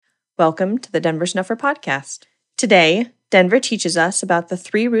Welcome to the Denver Snuffer Podcast. Today, Denver teaches us about the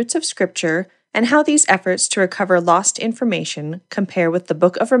three roots of Scripture and how these efforts to recover lost information compare with the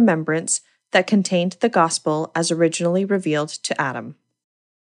Book of Remembrance that contained the Gospel as originally revealed to Adam.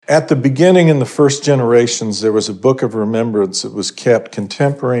 At the beginning, in the first generations, there was a Book of Remembrance that was kept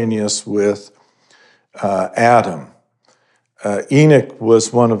contemporaneous with Adam. Enoch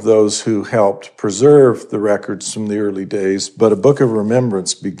was one of those who helped preserve the records from the early days, but a Book of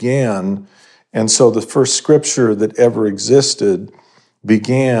Remembrance began, and so the first scripture that ever existed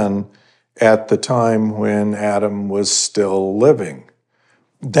began at the time when Adam was still living.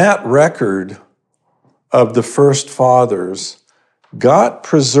 That record of the first fathers got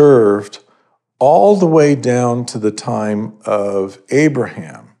preserved all the way down to the time of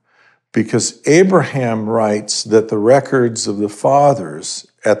Abraham, because Abraham writes that the records of the fathers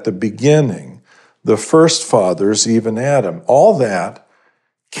at the beginning, the first fathers, even Adam, all that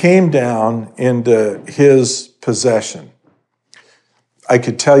came down into his possession. I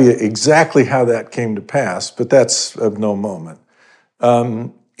could tell you exactly how that came to pass, but that's of no moment.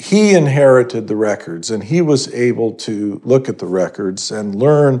 He inherited the records, and he was able to look at the records and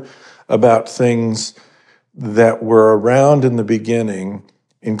learn about things that were around in the beginning,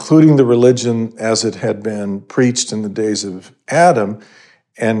 including the religion as it had been preached in the days of Adam.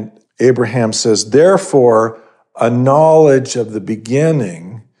 And Abraham says, therefore, a knowledge of the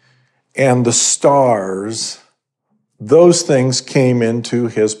beginning and the stars, those things came into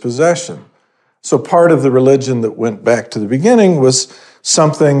his possession. So part of the religion that went back to the beginning was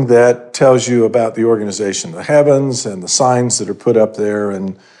something that tells you about the organization of the heavens and the signs that are put up there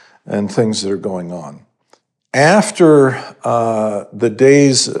and things that are going on. After the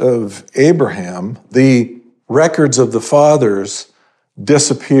days of Abraham, the records of the fathers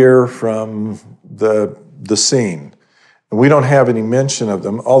disappear from the scene. And we don't have any mention of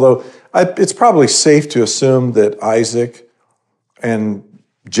them, although it's probably safe to assume that Isaac and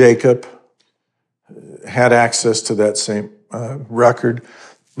Jacob had access to that same record.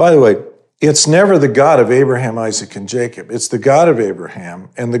 By the way, it's never the God of Abraham, Isaac, and Jacob. It's the God of Abraham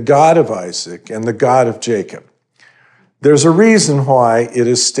and the God of Isaac and the God of Jacob. There's a reason why it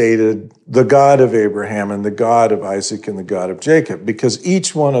is stated the God of Abraham and the God of Isaac and the God of Jacob, because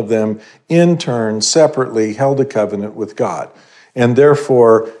each one of them in turn separately held a covenant with God. And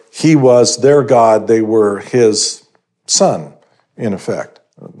therefore, he was their God. They were his son, in effect,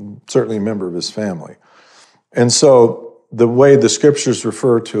 certainly a member of his family. And so the way the scriptures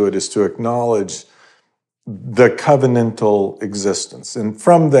refer to it is to acknowledge the covenantal existence. And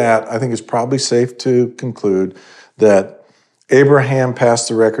from that, I think it's probably safe to conclude that Abraham passed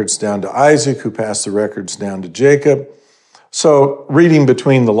the records down to Isaac, who passed the records down to Jacob. So reading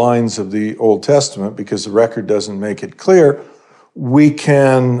between the lines of the Old Testament, because the record doesn't make it clear, we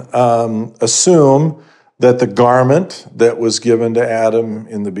can assume that the garment that was given to Adam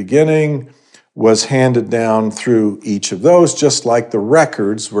in the beginning was handed down through each of those, just like the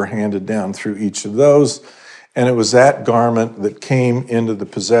records were handed down through each of those. And it was that garment that came into the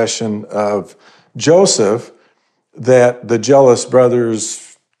possession of Joseph that the jealous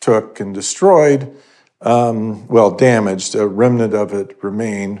brothers took and destroyed, damaged. A remnant of it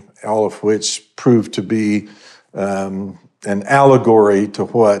remained, all of which proved to be an allegory to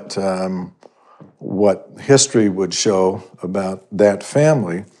what history would show about that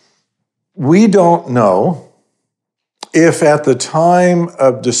family. We don't know if at the time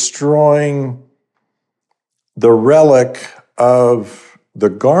of destroying the relic of the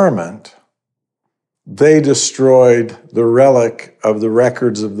garment, they destroyed the relic of the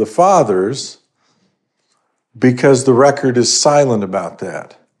records of the fathers, because the record is silent about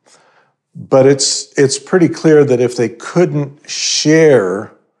that. But it's pretty clear that if they couldn't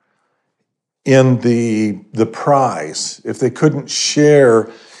share in the prize, if they couldn't share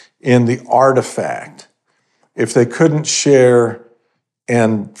in the artifact, if they couldn't share,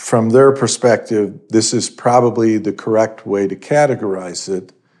 and from their perspective, this is probably the correct way to categorize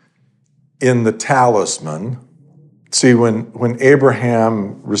it, in the talisman. See, when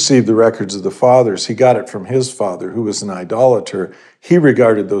Abraham received the records of the fathers, he got it from his father, who was an idolater. He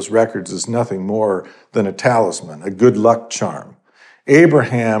regarded those records as nothing more than a talisman, a good luck charm.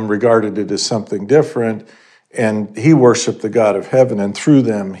 Abraham regarded it as something different, and he worshiped the God of heaven, and through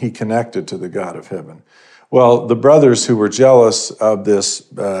them, he connected to the God of heaven. Well, the brothers who were jealous of this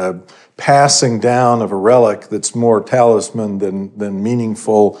passing down of a relic that's more talisman than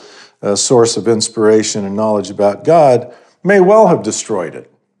meaningful source of inspiration and knowledge about God may well have destroyed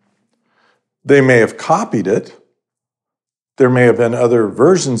it. They may have copied it. There may have been other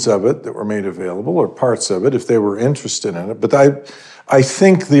versions of it that were made available, or parts of it, if they were interested in it. But I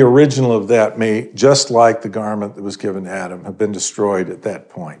think the original of that may, just like the garment that was given to Adam, have been destroyed at that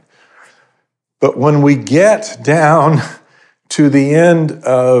point. But when we get down to the end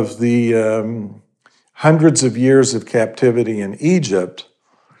of the hundreds of years of captivity in Egypt,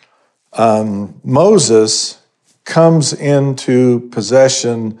 Moses comes into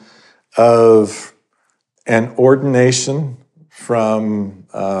possession of an ordination from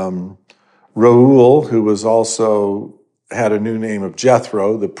Reuel, who was also had a new name of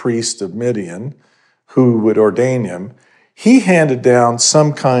Jethro, the priest of Midian, who would ordain him. He handed down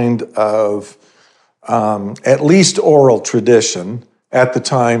some kind of at least oral tradition at the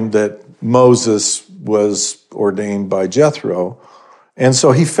time that Moses was ordained by Jethro. And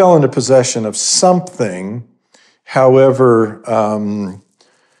so he fell into possession of something, however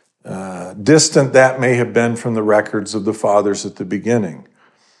distant that may have been from the records of the fathers at the beginning.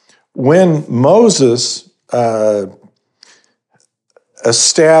 When Moses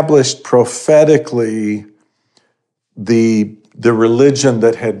established prophetically the religion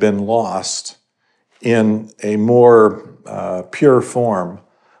that had been lost in a more pure form,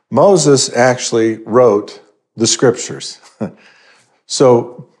 Moses actually wrote the scriptures.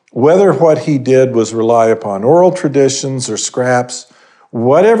 So whether what he did was rely upon oral traditions or scraps,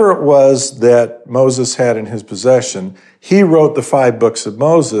 whatever it was that Moses had in his possession, he wrote the 5 books of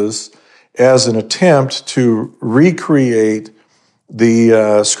Moses as an attempt to recreate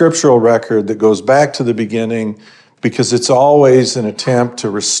the scriptural record that goes back to the beginning, because it's always an attempt to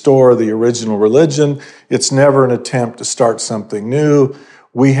restore the original religion. It's never an attempt to start something new.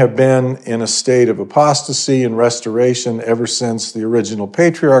 We have been in a state of apostasy and restoration ever since the original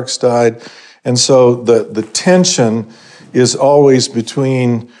patriarchs died. And so the tension is always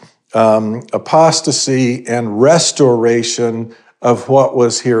between apostasy and restoration of what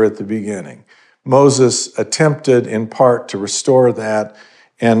was here at the beginning. Moses attempted in part to restore that,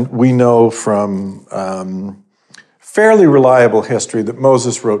 and we know from fairly reliable history that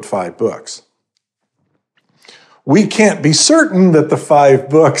Moses wrote 5 books. We can't be certain that the 5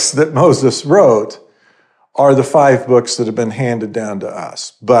 books that Moses wrote are the 5 books that have been handed down to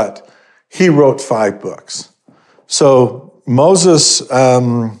us, but he wrote 5 books. So Moses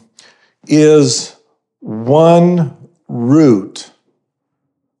is one root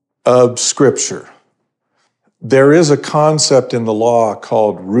of Scripture. There is a concept in the law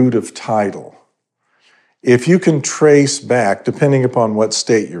called root of title. If you can trace back, depending upon what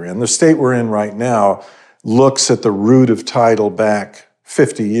state you're in, the state we're in right now looks at the root of title back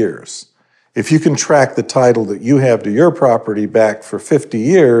 50 years. If you can track the title that you have to your property back for 50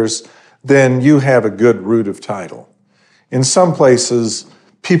 years, then you have a good root of title. In some places,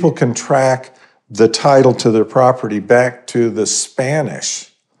 people can track the title to their property back to the Spanish,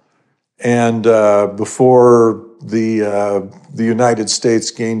 and before the United States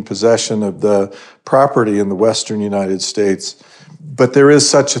gained possession of the property in the western United States. But there is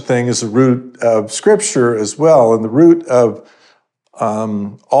such a thing as a root of Scripture as well, and the root of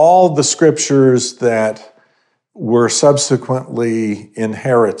all the Scriptures that were subsequently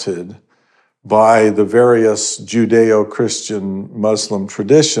inherited by the various Judeo-Christian Muslim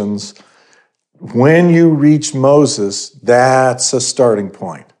traditions. When you reach Moses, that's a starting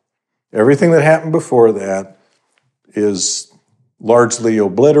point. Everything that happened before that is largely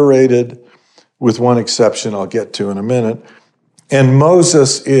obliterated, with one exception I'll get to in a minute. And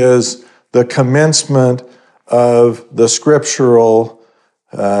Moses is the commencement of the scriptural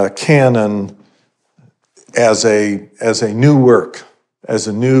canon as a new work, as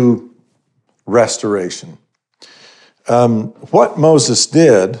a new restoration. What Moses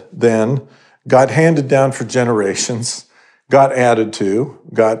did then got handed down for generations, got added to,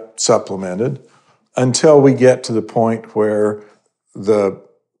 got supplemented, until we get to the point where the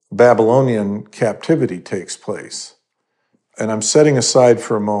Babylonian captivity takes place. And I'm setting aside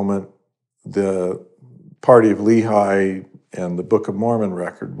for a moment the party of Lehi and the Book of Mormon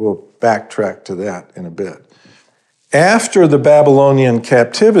record. We'll backtrack to that in a bit. After the Babylonian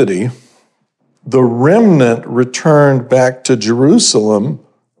captivity, the remnant returned back to Jerusalem,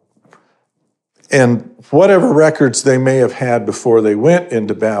 and whatever records they may have had before they went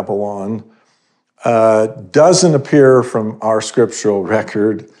into Babylon doesn't appear from our scriptural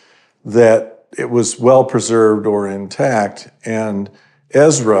record that it was well preserved or intact, and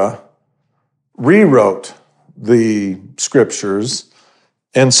Ezra rewrote the scriptures.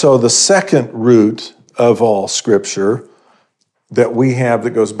 And so the second root of all scripture that we have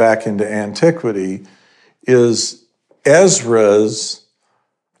that goes back into antiquity is Ezra's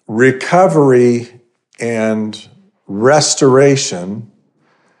recovery and restoration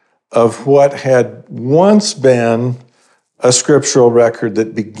of what had once been a scriptural record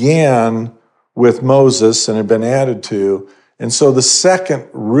that began with Moses and had been added to. And so the second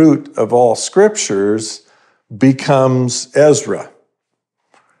root of all scriptures becomes Ezra.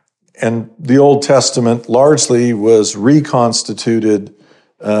 And the Old Testament largely was reconstituted,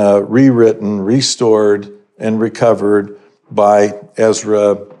 rewritten, restored, and recovered by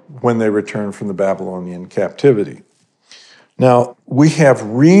Ezra when they returned from the Babylonian captivity. Now, we have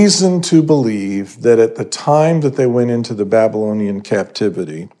reason to believe that at the time that they went into the Babylonian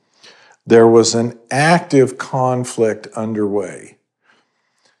captivity, there was an active conflict underway.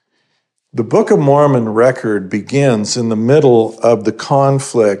 The Book of Mormon record begins in the middle of the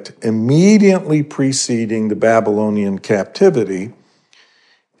conflict immediately preceding the Babylonian captivity,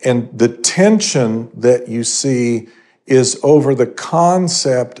 and the tension that you see is over the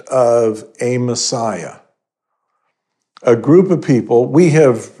concept of a Messiah. A group of people, we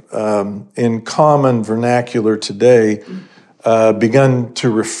have in common vernacular today begun to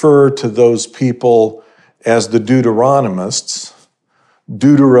refer to those people as the Deuteronomists.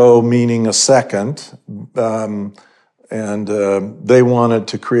 Deutero meaning a second, and they wanted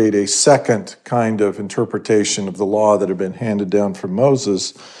to create a second kind of interpretation of the law that had been handed down from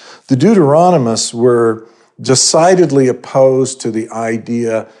Moses. The Deuteronomists were decidedly opposed to the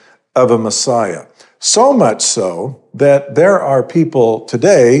idea of a Messiah. So much so that there are people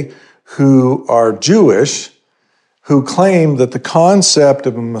today who are Jewish who claim that the concept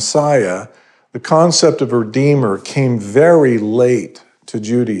of a Messiah, the concept of a Redeemer, came very late to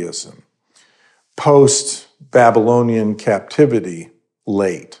Judaism, post-Babylonian captivity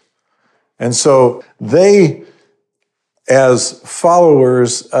late. And so they, as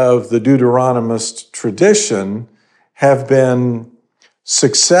followers of the Deuteronomist tradition, have been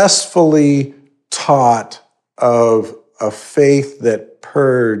successfully taught of a faith that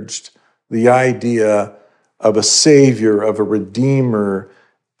purged the idea of a savior, of a redeemer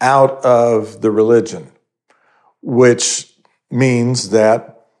out of the religion, which means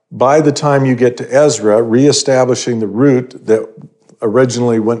that by the time you get to Ezra, reestablishing the root that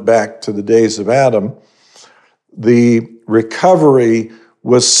originally went back to the days of Adam, the recovery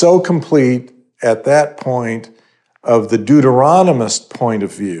was so complete at that point of the Deuteronomist point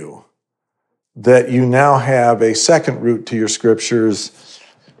of view that you now have a second root to your scriptures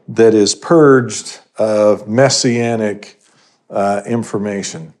that is purged of messianic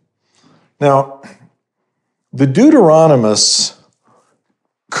information. Now, the Deuteronomists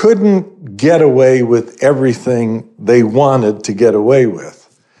couldn't get away with everything they wanted to get away with.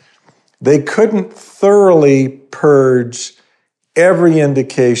 They couldn't thoroughly purge every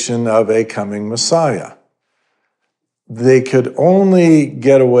indication of a coming Messiah. They could only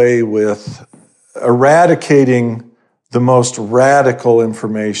get away with eradicating the most radical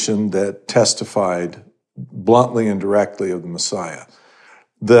information that testified bluntly and directly of the Messiah.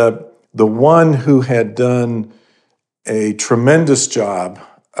 The one who had done a tremendous job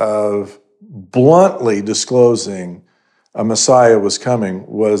of bluntly disclosing a Messiah was coming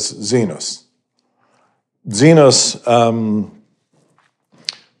was Zenos. Zenos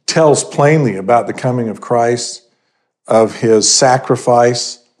tells plainly about the coming of Christ, of his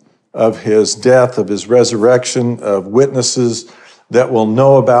sacrifice, of his death, of his resurrection, of witnesses that will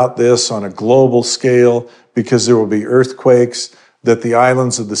know about this on a global scale because there will be earthquakes that the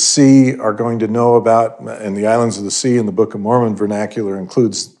islands of the sea are going to know about, and the islands of the sea in the Book of Mormon vernacular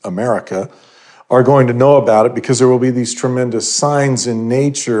includes America, are going to know about it because there will be these tremendous signs in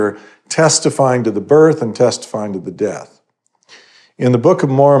nature testifying to the birth and testifying to the death. In the Book of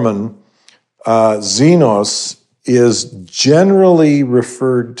Mormon, Zenos is generally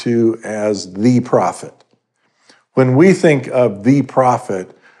referred to as the prophet. When we think of the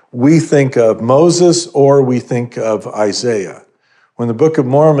prophet, we think of Moses or we think of Isaiah. When the Book of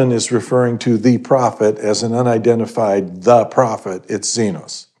Mormon is referring to the prophet as an unidentified the prophet, it's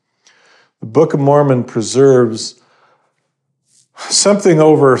Zenos. The Book of Mormon preserves something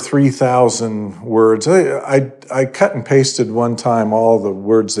over 3,000 words. I cut and pasted one time all the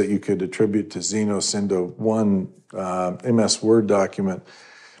words that you could attribute to Zenos into one MS Word document.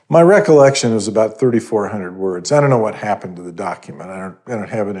 My recollection is about 3,400 words. I don't know what happened to the document. I don't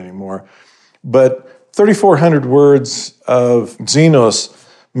have it anymore. But 3,400 words of Zenos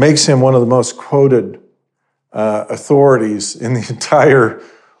makes him one of the most quoted authorities in the entire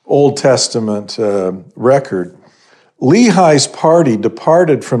Old Testament record. Lehi's party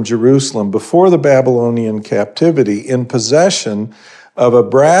departed from Jerusalem before the Babylonian captivity in possession of a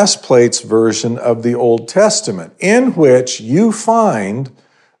brass plates version of the Old Testament, in which you find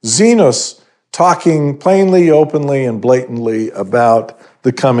Zenos talking plainly, openly, and blatantly about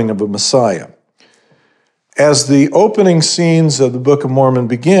the coming of a Messiah. as the opening scenes of the Book of Mormon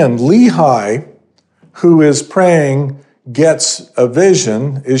begin, Lehi, who is praying, gets a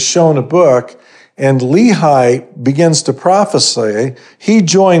vision, is shown a book, and Lehi begins to prophesy. He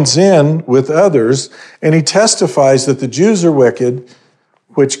joins in with others, and he testifies that the Jews are wicked,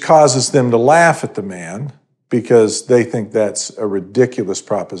 which causes them to laugh at the man because they think that's a ridiculous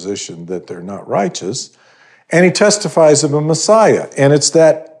proposition that they're not righteous. And he testifies of a Messiah, and it's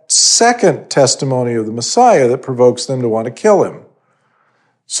that second testimony of the Messiah that provokes them to want to kill him.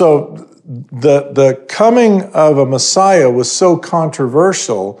 So the coming of a Messiah was so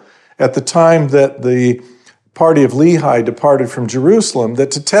controversial at the time that the party of Lehi departed from Jerusalem that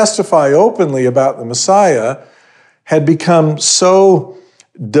to testify openly about the Messiah had become so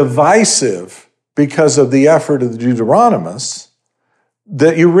divisive because of the effort of the Deuteronomists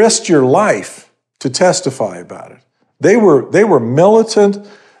that you risked your life to testify about it. They were militant,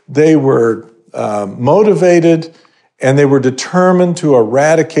 they were motivated, and they were determined to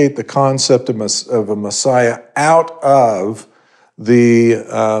eradicate the concept of a Messiah out of the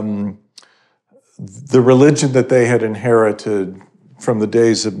religion that they had inherited from the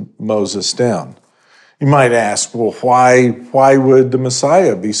days of Moses down. You might ask, well, why would the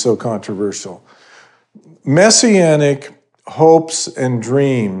Messiah be so controversial? Messianic hopes and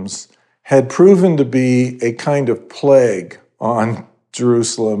dreams had proven to be a kind of plague on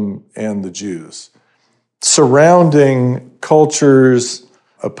Jerusalem and the Jews. Surrounding cultures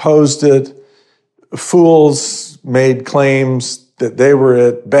opposed it. Fools made claims that they were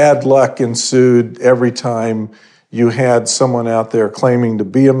it. Bad luck ensued every time you had someone out there claiming to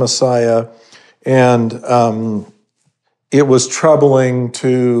be a Messiah. And it was troubling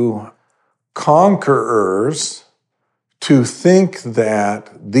to conquerors to think that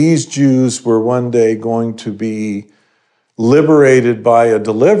these Jews were one day going to be liberated by a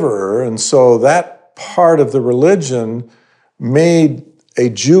deliverer. And so that part of the religion made a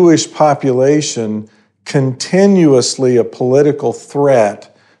Jewish population continuously a political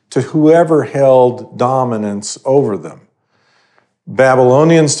threat to whoever held dominance over them.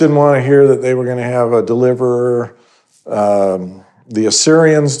 Babylonians didn't want to hear that they were going to have a deliverer. The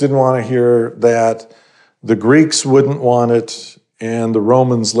Assyrians didn't want to hear that. The Greeks wouldn't want it, and the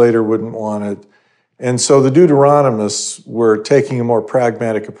Romans later wouldn't want it. And so the Deuteronomists were taking a more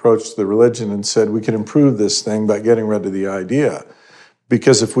pragmatic approach to the religion and said, we can improve this thing by getting rid of the idea.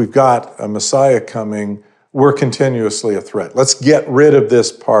 Because if we've got a Messiah coming, we're continuously a threat. Let's get rid of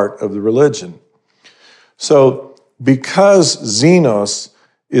this part of the religion. So because Xenos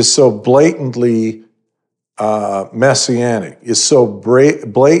is so blatantly messianic, is so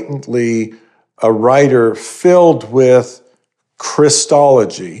blatantly a writer filled with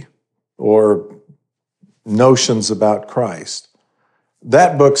Christology, or notions about Christ,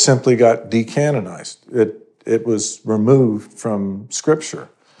 that book simply got decanonized. It was removed from Scripture.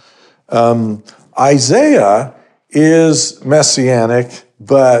 Isaiah is messianic,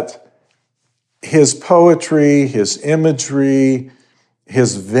 but his poetry, his imagery,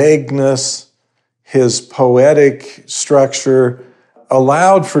 his vagueness, his poetic structure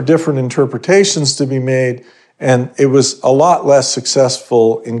allowed for different interpretations to be made, and it was a lot less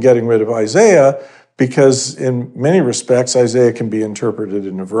successful in getting rid of Isaiah because in many respects, Isaiah can be interpreted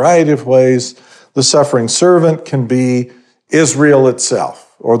in a variety of ways. The suffering servant can be Israel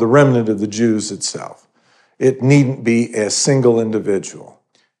itself or the remnant of the Jews itself. It needn't be a single individual.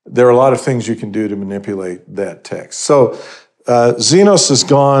 There are a lot of things you can do to manipulate that text. So Xenos is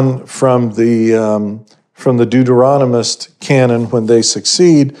gone from the Deuteronomist canon when they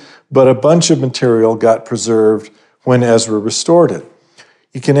succeed, but a bunch of material got preserved when Ezra restored it.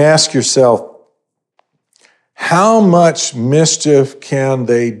 You can ask yourself, how much mischief can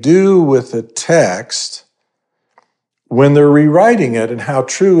they do with a text when they're rewriting it, and how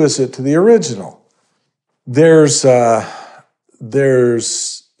true is it to the original? There's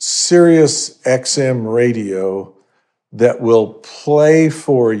Sirius XM radio that will play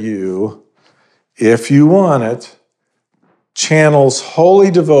for you, if you want it, channels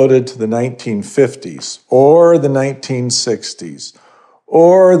wholly devoted to the 1950s or the 1960s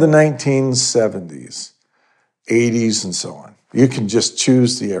or the 1970s, 80s, and so on. You can just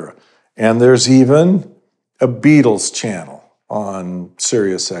choose the era. And there's even a Beatles channel on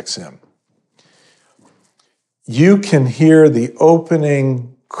Sirius XM. You can hear the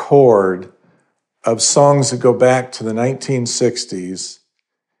opening chord of songs that go back to the 1960s,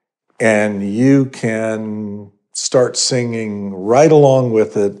 and you can start singing right along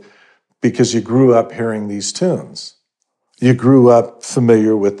with it because you grew up hearing these tunes. You grew up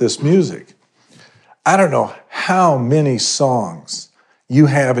familiar with this music. I don't know how many songs you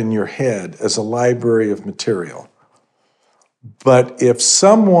have in your head as a library of material. But if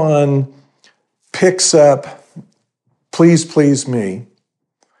someone picks up Please Please Me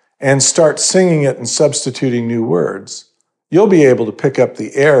and starts singing it and substituting new words, you'll be able to pick up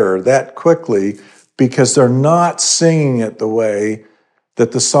the error that quickly because they're not singing it the way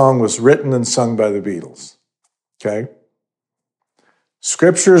that the song was written and sung by the Beatles. Okay?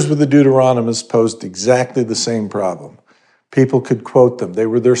 Scriptures with the Deuteronomists posed exactly the same problem. People could quote them. They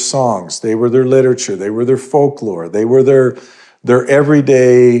were their songs. They were their literature. They were their folklore. They were their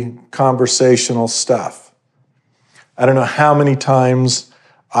everyday conversational stuff. I don't know how many times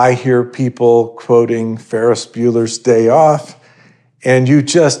I hear people quoting Ferris Bueller's Day Off, and you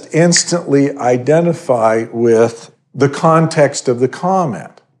just instantly identify with the context of the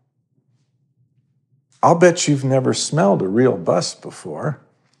comment. I'll bet you've never smelled a real bus before.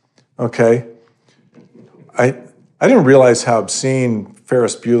 Okay? I didn't realize how obscene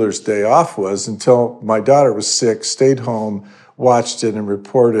Ferris Bueller's Day Off was until my daughter was sick, stayed home, watched it, and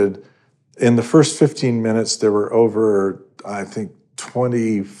reported in the first 15 minutes there were over, I think,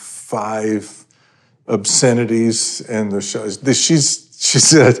 25 obscenities in the show.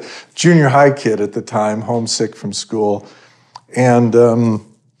 She's a junior high kid at the time, homesick from school, and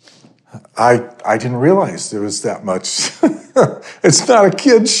I didn't realize there was that much. It's not a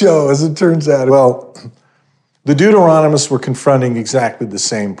kid's show, as it turns out. Well, the Deuteronomists were confronting exactly the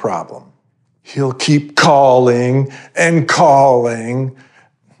same problem. He'll keep calling and calling.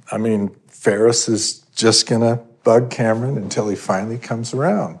 I mean, Ferris is just going to bug Cameron until he finally comes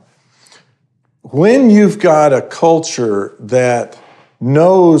around. When you've got a culture that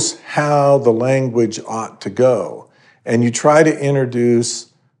knows how the language ought to go, and you try to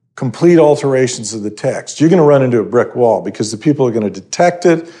introduce complete alterations of the text, you're going to run into a brick wall because the people are going to detect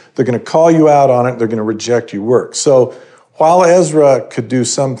it, they're going to call you out on it, they're going to reject your work. So while Ezra could do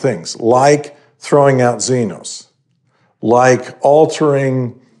some things, like throwing out Xenos, like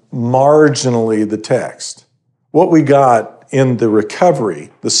altering marginally the text, what we got in the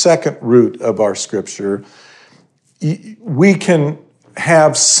recovery, the second root of our scripture, we can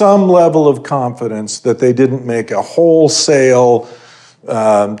have some level of confidence that they didn't make a wholesale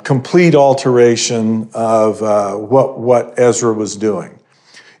complete alteration of what Ezra was doing.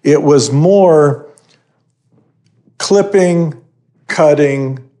 It was more clipping,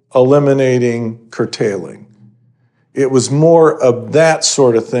 cutting, eliminating, curtailing. It was more of that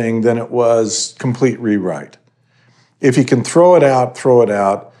sort of thing than it was complete rewrite. If you can throw it out, throw it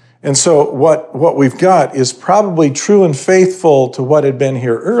out. And so what we've got is probably true and faithful to what had been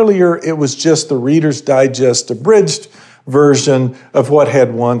here earlier. It was just the Reader's Digest abridged version of what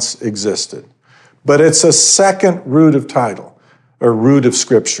had once existed. But it's a second root of title, or root of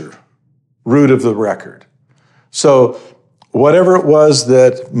scripture, root of the record. So whatever it was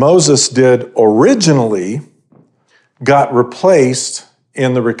that Moses did originally got replaced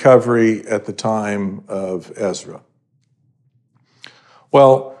in the recovery at the time of Ezra.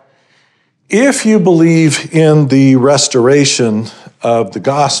 Well, if you believe in the restoration of the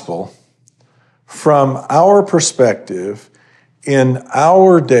gospel, from our perspective, in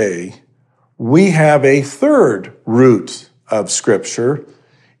our day, we have a third root of Scripture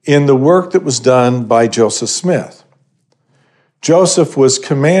in the work that was done by Joseph Smith. Joseph was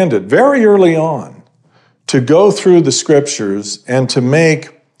commanded very early on to go through the Scriptures and to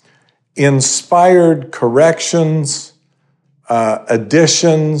make inspired corrections,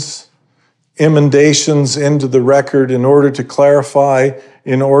 additions, emendations into the record in order to clarify,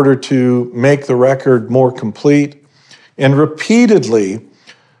 in order to make the record more complete. And repeatedly,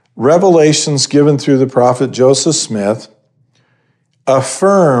 revelations given through the prophet Joseph Smith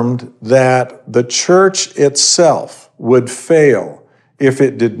affirmed that the church itself would fail if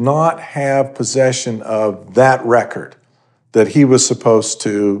it did not have possession of that record that he was supposed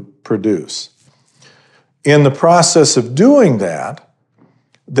to produce. In the process of doing that,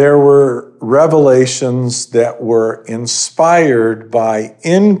 there were revelations that were inspired by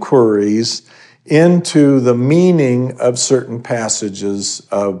inquiries into the meaning of certain passages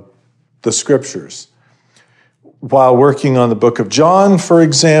of the Scriptures. While working on the book of John, for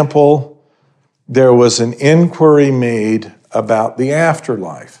example, there was an inquiry made about the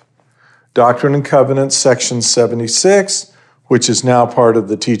afterlife. Doctrine and Covenants, section 76, which is now part of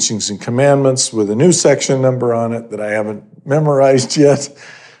the Teachings and Commandments with a new section number on it that I haven't memorized yet,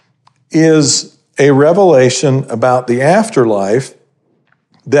 is a revelation about the afterlife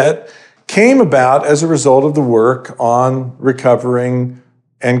that came about as a result of the work on recovering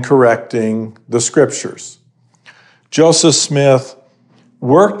and correcting the Scriptures. Joseph Smith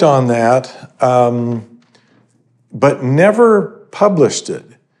worked on that, but never published it.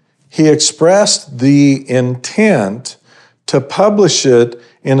 He expressed the intent to publish it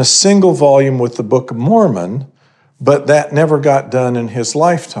in a single volume with the Book of Mormon, but that never got done in his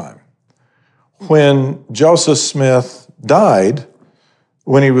lifetime. When Joseph Smith died,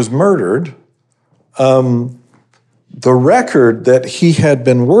 when he was murdered, the record that he had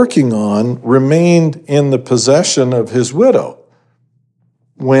been working on remained in the possession of his widow.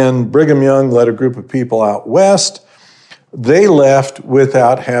 When Brigham Young led a group of people out west, they left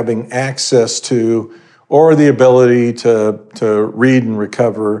without having access to or the ability to read and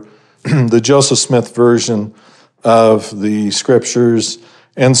recover the Joseph Smith version of the scriptures.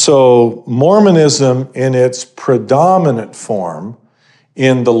 And so Mormonism in its predominant form,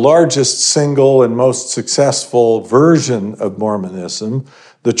 in the largest single and most successful version of Mormonism,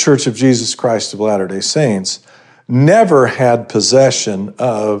 the Church of Jesus Christ of Latter-day Saints, never had possession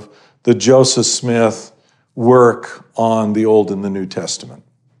of the Joseph Smith work on the Old and the New Testament.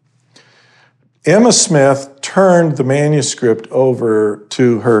 Emma Smith turned the manuscript over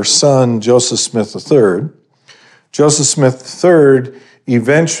to her son, Joseph Smith III. Joseph Smith III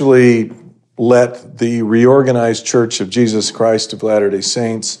eventually let the reorganized Church of Jesus Christ of Latter-day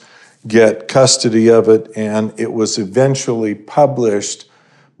Saints get custody of it, and it was eventually published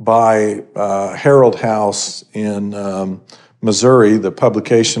by Herald House in Missouri, the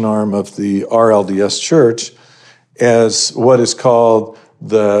publication arm of the RLDS Church, as what is called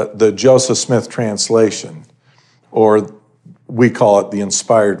the Joseph Smith translation, or we call it the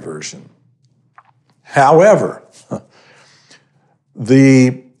inspired version. However,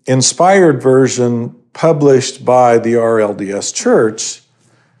 the inspired version published by the RLDS Church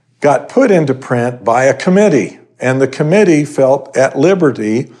got put into print by a committee, and the committee felt at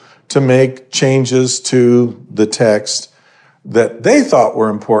liberty to make changes to the text that they thought were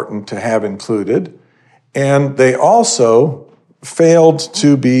important to have included, and they also failed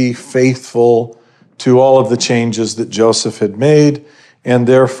to be faithful to all of the changes that Joseph had made, and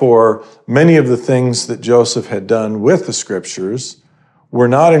therefore many of the things that Joseph had done with the scriptures were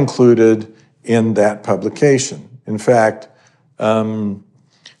not included in that publication. In fact,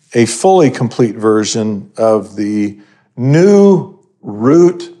 a fully complete version of the new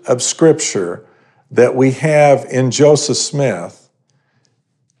root of Scripture that we have in Joseph Smith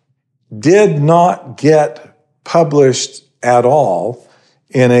did not get published at all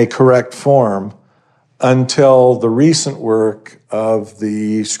in a correct form until the recent work of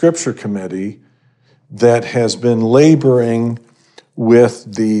the Scripture Committee that has been laboring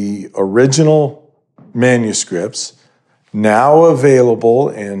with the original manuscripts, now available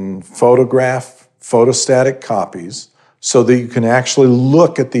in photostatic copies, so that you can actually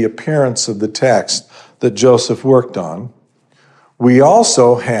look at the appearance of the text that Joseph worked on. We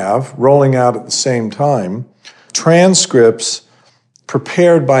also have, rolling out at the same time, transcripts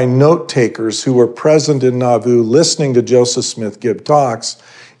prepared by note takers who were present in Nauvoo listening to Joseph Smith give talks,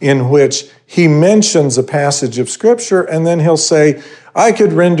 in which he mentions a passage of Scripture and then he'll say, I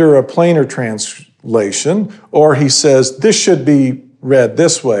could render a plainer translation, or he says, this should be read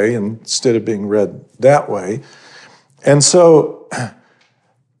this way instead of being read that way. And so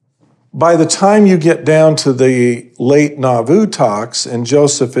by the time you get down to the late Nauvoo talks, and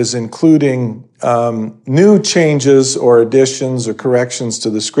Joseph is including new changes or additions or corrections to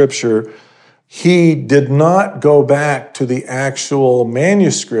the Scripture, he did not go back to the actual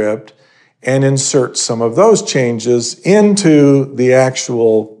manuscript and insert some of those changes into the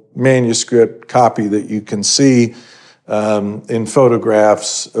actual manuscript copy that you can see in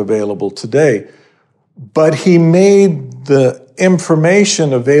photographs available today. But he made the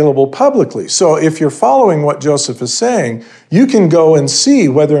information available publicly. So if you're following what Joseph is saying, you can go and see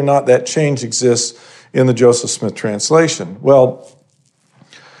whether or not that change exists in the Joseph Smith translation. Well,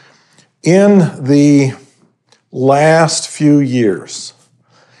 in the last few years,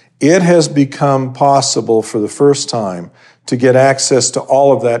 it has become possible for the first time to get access to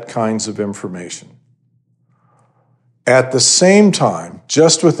all of that kinds of information. At the same time,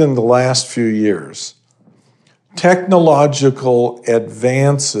 just within the last few years, technological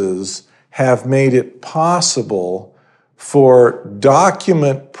advances have made it possible for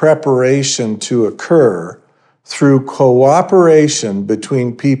document preparation to occur through cooperation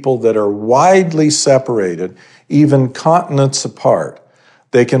between people that are widely separated, even continents apart.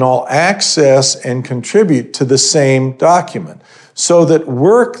 They can all access and contribute to the same document, so that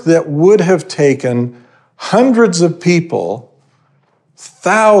work that would have taken hundreds of people,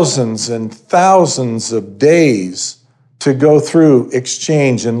 thousands and thousands of days to go through,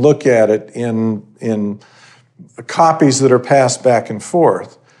 exchange, and look at it in copies that are passed back and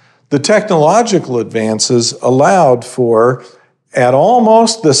forth. The technological advances allowed for at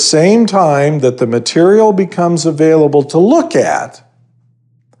almost the same time that the material becomes available to look at,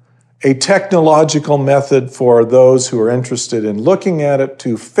 a technological method for those who are interested in looking at it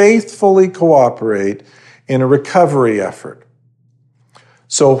to faithfully cooperate in a recovery effort.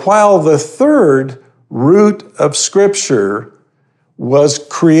 So while the third root of Scripture was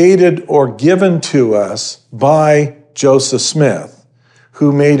created or given to us by Joseph Smith,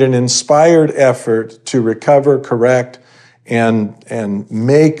 who made an inspired effort to recover, correct, and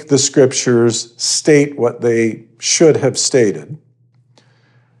make the Scriptures state what they should have stated,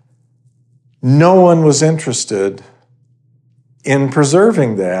 no one was interested in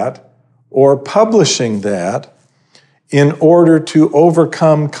preserving that or publishing that in order to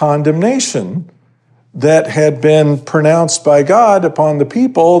overcome condemnation that had been pronounced by God upon the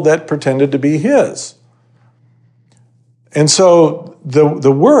people that pretended to be His. And so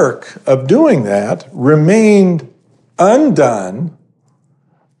the work of doing that remained undone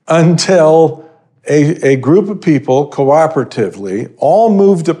until a group of people cooperatively, all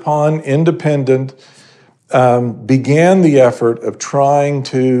moved upon, independent, began the effort of trying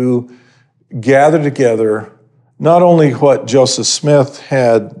to gather together not only what Joseph Smith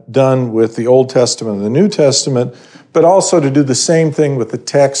had done with the Old Testament and the New Testament, but also to do the same thing with the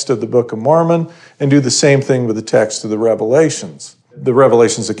text of the Book of Mormon and do the same thing with the text of the Revelations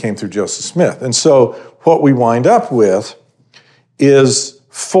that came through Joseph Smith. And so what we wind up with is,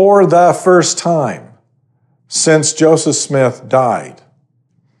 for the first time since Joseph Smith died,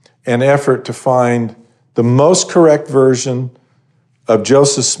 an effort to find the most correct version of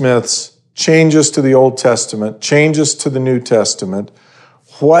Joseph Smith's changes to the Old Testament, changes to the New Testament,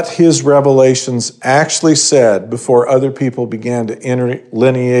 what his revelations actually said before other people began to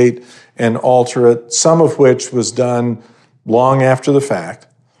interlineate and alter it, some of which was done long after the fact,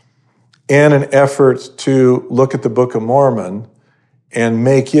 and an effort to look at the Book of Mormon and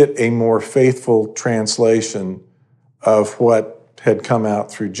make it a more faithful translation of what had come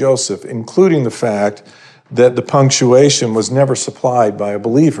out through Joseph, including the fact that the punctuation was never supplied by a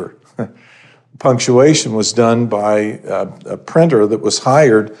believer. Punctuation was done by a printer that was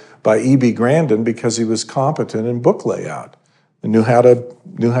hired by E.B. Grandin because he was competent in book layout and knew how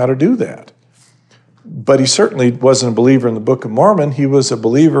to do that. But he certainly wasn't a believer in the Book of Mormon. He was a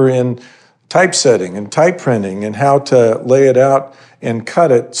believer in typesetting and type printing and how to lay it out and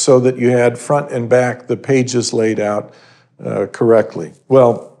cut it so that you had front and back the pages laid out correctly.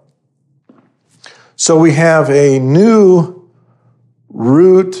 Well, so we have a new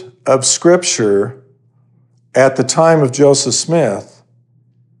root of Scripture at the time of Joseph Smith,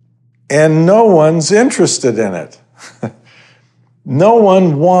 and no one's interested in it. No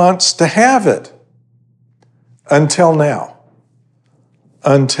one wants to have it until now,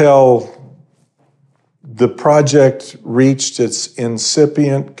 until the project reached its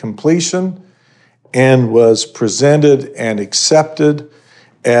incipient completion and was presented and accepted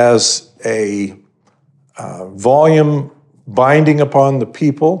as a volume binding upon the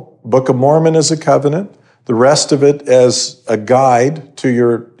people. Book of Mormon as a covenant, the rest of it as a guide to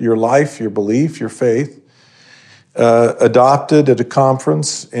your life, your belief, your faith. Adopted at a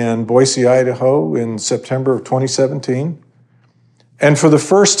conference in Boise, Idaho in September of 2017. And for the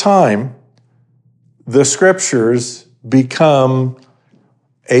first time, the Scriptures become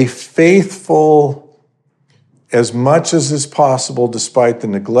a faithful, as much as is possible, despite the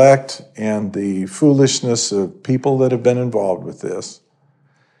neglect and the foolishness of people that have been involved with this.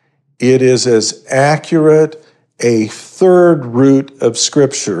 It is as accurate a third root of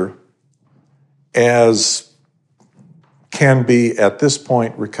Scripture as can be at this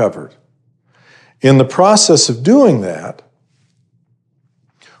point recovered. In the process of doing that,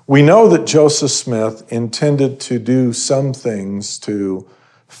 we know that Joseph Smith intended to do some things to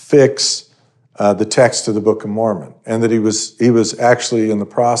fix the text of the Book of Mormon, and that he was actually in the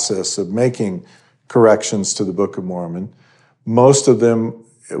process of making corrections to the Book of Mormon. Most of them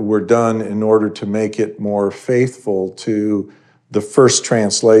were done in order to make it more faithful to the first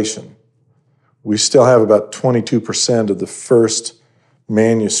translation. We still have about 22% of the first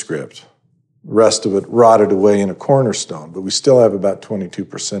manuscript. The rest of it rotted away in a cornerstone, but we still have about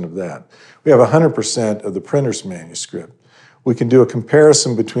 22% of that. We have 100% of the printer's manuscript. We can do a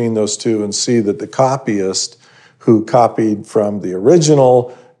comparison between those two and see that the copyist who copied from the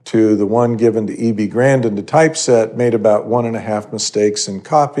original to the one given to E.B. Grandin to typeset made about 1.5 mistakes in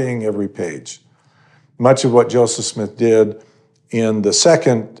copying every page. Much of what Joseph Smith did in the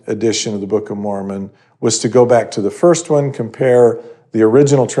second edition of the Book of Mormon was to go back to the first one, compare the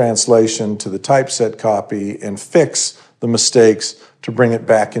original translation to the typeset copy, and fix the mistakes to bring it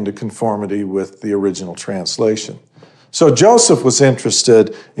back into conformity with the original translation. So Joseph was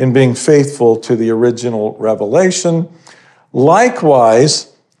interested in being faithful to the original revelation.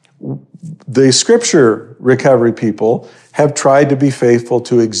 Likewise, the scripture recovery people have tried to be faithful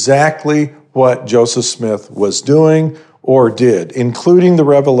to exactly what Joseph Smith was doing or did, including the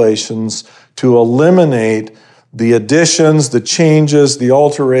revelations, to eliminate the additions, the changes, the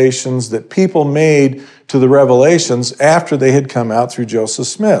alterations that people made to the revelations after they had come out through Joseph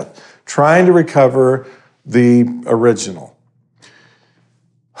Smith, trying to recover the original.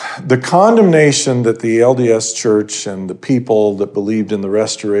 The condemnation that the LDS Church and the people that believed in the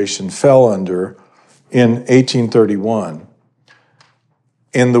Restoration fell under in 1831,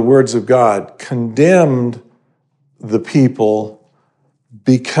 in the words of God, condemned the people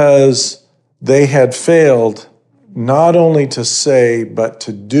because they had failed not only to say, but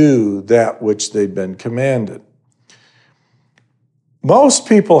to do that which they'd been commanded. Most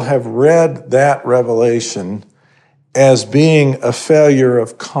people have read that revelation as being a failure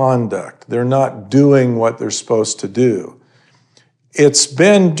of conduct. They're not doing what they're supposed to do. It's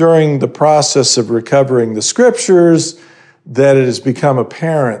been during the process of recovering the scriptures that it has become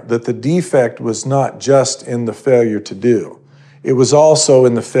apparent that the defect was not just in the failure to do. It was also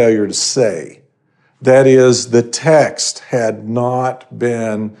in the failure to say. That is, the text had not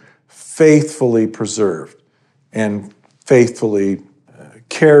been faithfully preserved and faithfully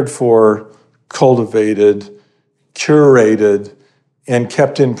cared for, cultivated, curated, and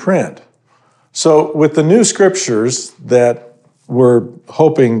kept in print. So with the new scriptures that we're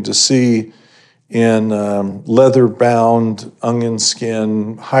hoping to see in leather-bound, onion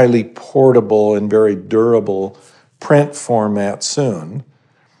skin, highly portable and very durable print format soon,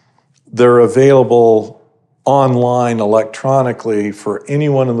 they're available online electronically for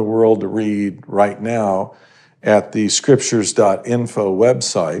anyone in the world to read right now at the scriptures.info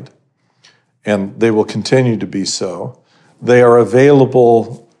website, and they will continue to be so. They are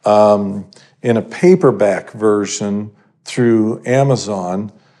available in a paperback version through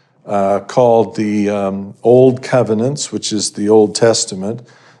Amazon called the Old Covenants, which is the Old Testament,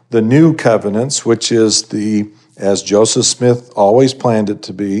 the New Covenants, which is as Joseph Smith always planned it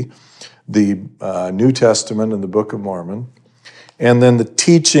to be, the New Testament and the Book of Mormon, and then the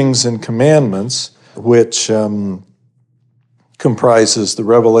Teachings and Commandments, which comprises the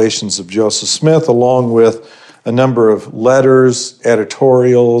revelations of Joseph Smith, along with a number of letters,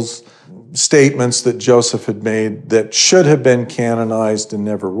 editorials, statements that Joseph had made that should have been canonized and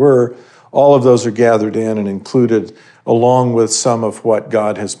never were. All of those are gathered in and included, along with some of what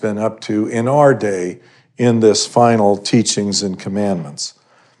God has been up to in our day in this final Teachings and Commandments.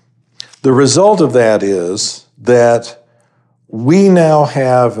 The result of that is that we now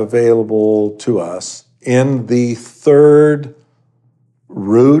have available to us in the third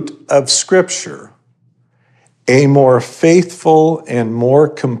root of Scripture a more faithful and more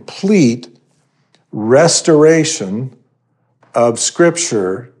complete restoration of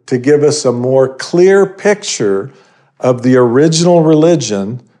Scripture to give us a more clear picture of the original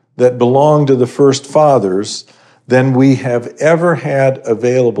religion that belonged to the first fathers than we have ever had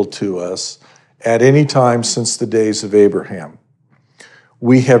available to us at any time since the days of Abraham.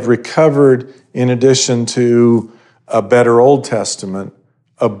 We have recovered, in addition to a better Old Testament,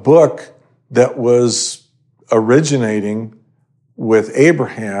 a book that was originating with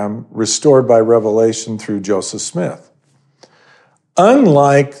Abraham, restored by revelation through Joseph Smith.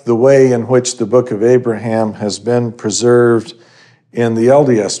 Unlike the way in which the book of Abraham has been preserved in the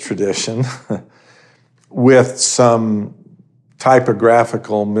LDS tradition, with some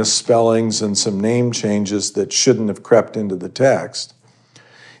typographical misspellings and some name changes that shouldn't have crept into the text,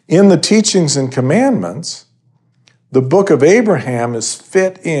 in the Teachings and Commandments, the book of Abraham is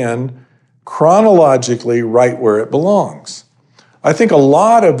fit in chronologically right where it belongs. I think a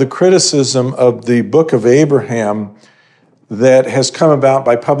lot of the criticism of the book of Abraham that has come about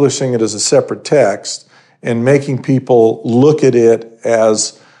by publishing it as a separate text and making people look at it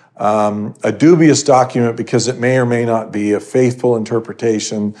as a dubious document because it may or may not be a faithful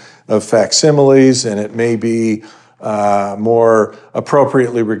interpretation of facsimiles, and it may be more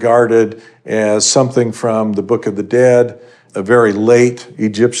appropriately regarded as something from the Book of the Dead, a very late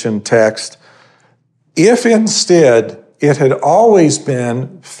Egyptian text. If instead it had always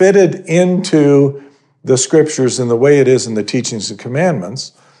been fitted into the Scriptures in the way it is in the Teachings and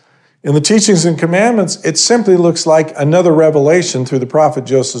Commandments, in the Teachings and Commandments, it simply looks like another revelation through the prophet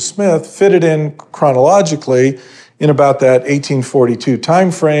Joseph Smith, fitted in chronologically in about that 1842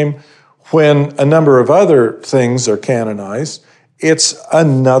 time frame when a number of other things are canonized. It's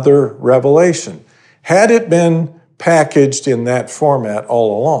another revelation. Had it been packaged in that format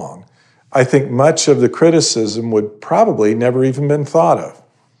all along, I think much of the criticism would probably never even been thought of.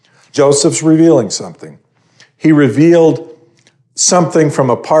 Joseph's revealing something. He revealed something from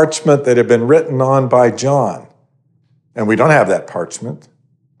a parchment that had been written on by John, and we don't have that parchment.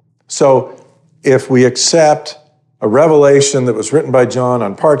 So if we accept a revelation that was written by John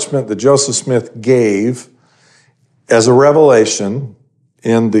on parchment that Joseph Smith gave as a revelation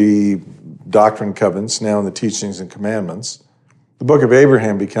in the Doctrine and Covenants, now in the Teachings and Commandments, the book of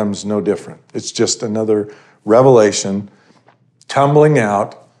Abraham becomes no different. It's just another revelation tumbling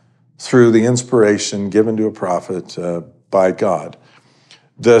out through the inspiration given to a prophet by God.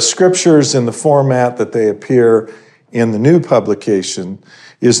 The scriptures in the format that they appear in the new publication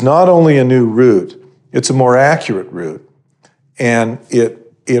is not only a new root, it's a more accurate root, and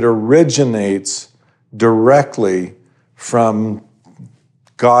it originates directly from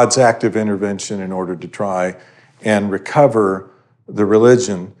God's active intervention in order to try and recover the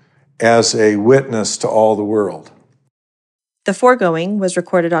religion as a witness to all the world. The foregoing was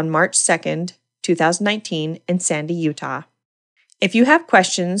recorded on March 2nd, 2019 in Sandy, Utah. If you have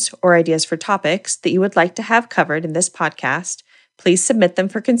questions or ideas for topics that you would like to have covered in this podcast, please submit them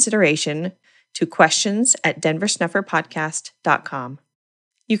for consideration to questions@denversnufferpodcast.com.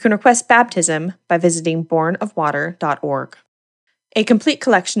 You can request baptism by visiting bornofwater.org. A complete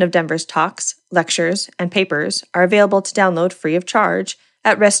collection of Denver's talks, lectures, and papers are available to download free of charge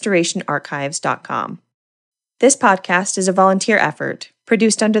at restorationarchives.com. This podcast is a volunteer effort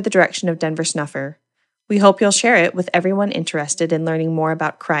produced under the direction of Denver Snuffer. We hope you'll share it with everyone interested in learning more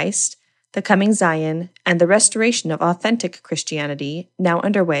about Christ, the coming Zion, and the restoration of authentic Christianity now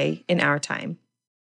underway in our time.